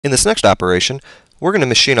In this next operation, we're going to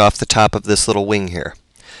machine off the top of this little wing here.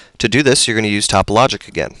 To do this, you're going to use TopSolid'Cam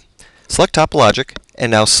again. Select TopSolid'Cam and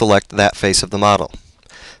now select that face of the model.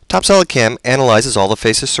 TopSolid'Cam analyzes all the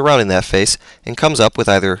faces surrounding that face and comes up with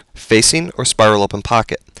either facing or spiral open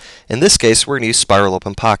pocket. In this case, we're going to use spiral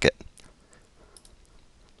open pocket.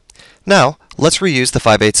 Now, let's reuse the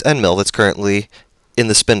 5/8 end mill that's currently in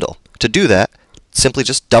the spindle. To do that, simply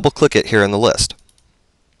just double-click it here in the list.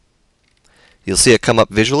 You'll see it come up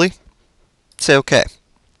visually. Say OK.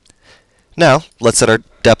 Now, let's set our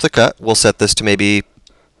depth of cut. We'll set this to maybe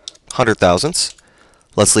 100 thousandths.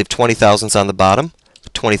 Let's leave 20 thousandths on the bottom,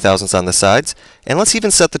 20 thousandths on the sides, and let's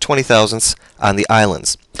even set the 20 thousandths on the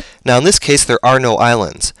islands. Now, in this case, there are no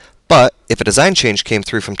islands, but if a design change came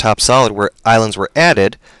through from TopSolid where islands were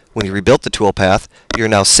added, when you rebuilt the toolpath, you're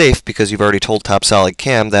now safe because you've already told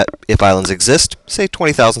TopSolid'Cam that if islands exist, say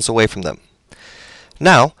 20 thousandths away from them.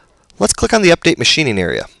 Now, let's click on the Update Machining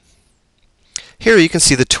area. Here you can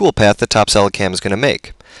see the toolpath that TopSolid'Cam is going to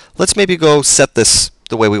make. Let's maybe go set this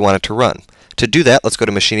the way we want it to run. To do that, let's go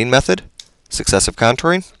to Machining Method, Successive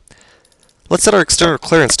Contouring. Let's set our external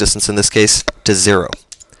clearance distance, in this case, to 0.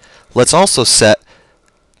 Let's also set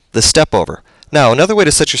the step over. Now, another way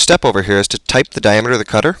to set your step over here is to type the diameter of the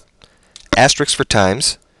cutter, asterisk for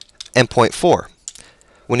times, and 0.4.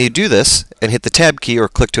 When you do this and hit the Tab key or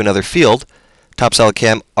click to another field,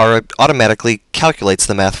 TopSolid'Cam automatically calculates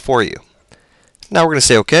the math for you. Now we're going to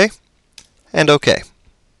say OK and OK.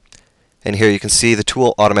 And here you can see the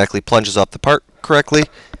tool automatically plunges off the part correctly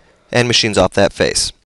and machines off that face.